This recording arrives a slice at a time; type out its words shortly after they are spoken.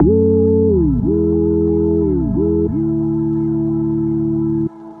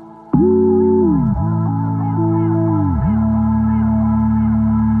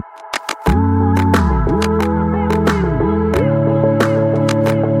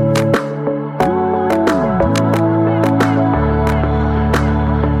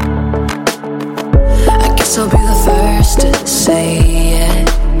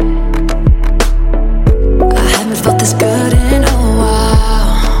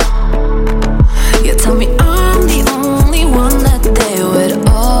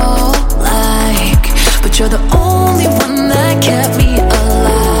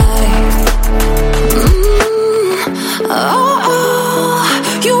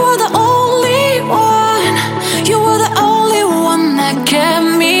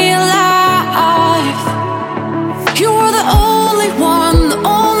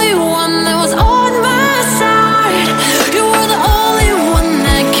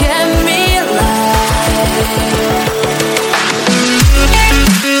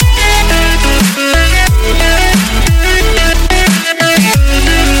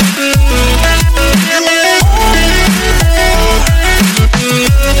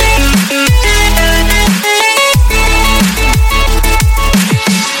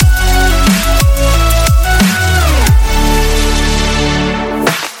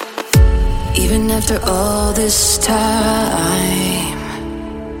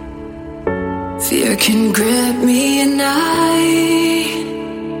Fear can grip me at night,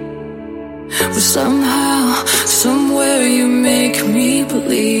 but somehow, somewhere you make me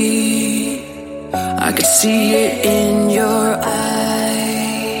believe. I could see it in your eyes.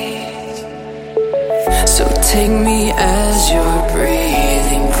 So take me as your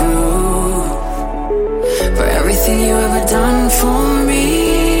breathing proof for everything you ever done for me.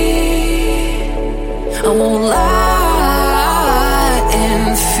 I won't lie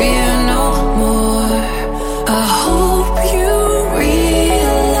and fear no more. I hope you realize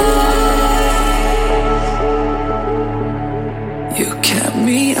you kept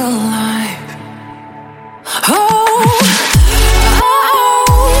me alive. Oh,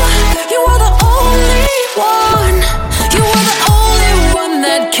 you were the only one. You were the only one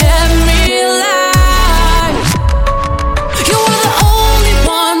that kept me alive. You were the only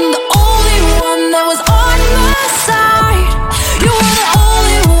one that was on my side. You were the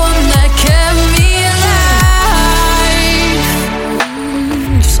only one that kept me alive.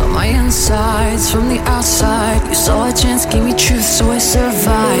 You saw my insides from the outside. You saw a chance, gave me truth, so I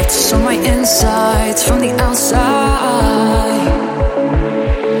survived. You saw my insides from the outside.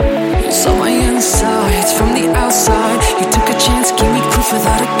 You saw my insides from the outside. You took a chance, gave me proof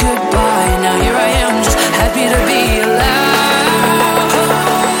without a goodbye. Now here I am, just happy to be alive.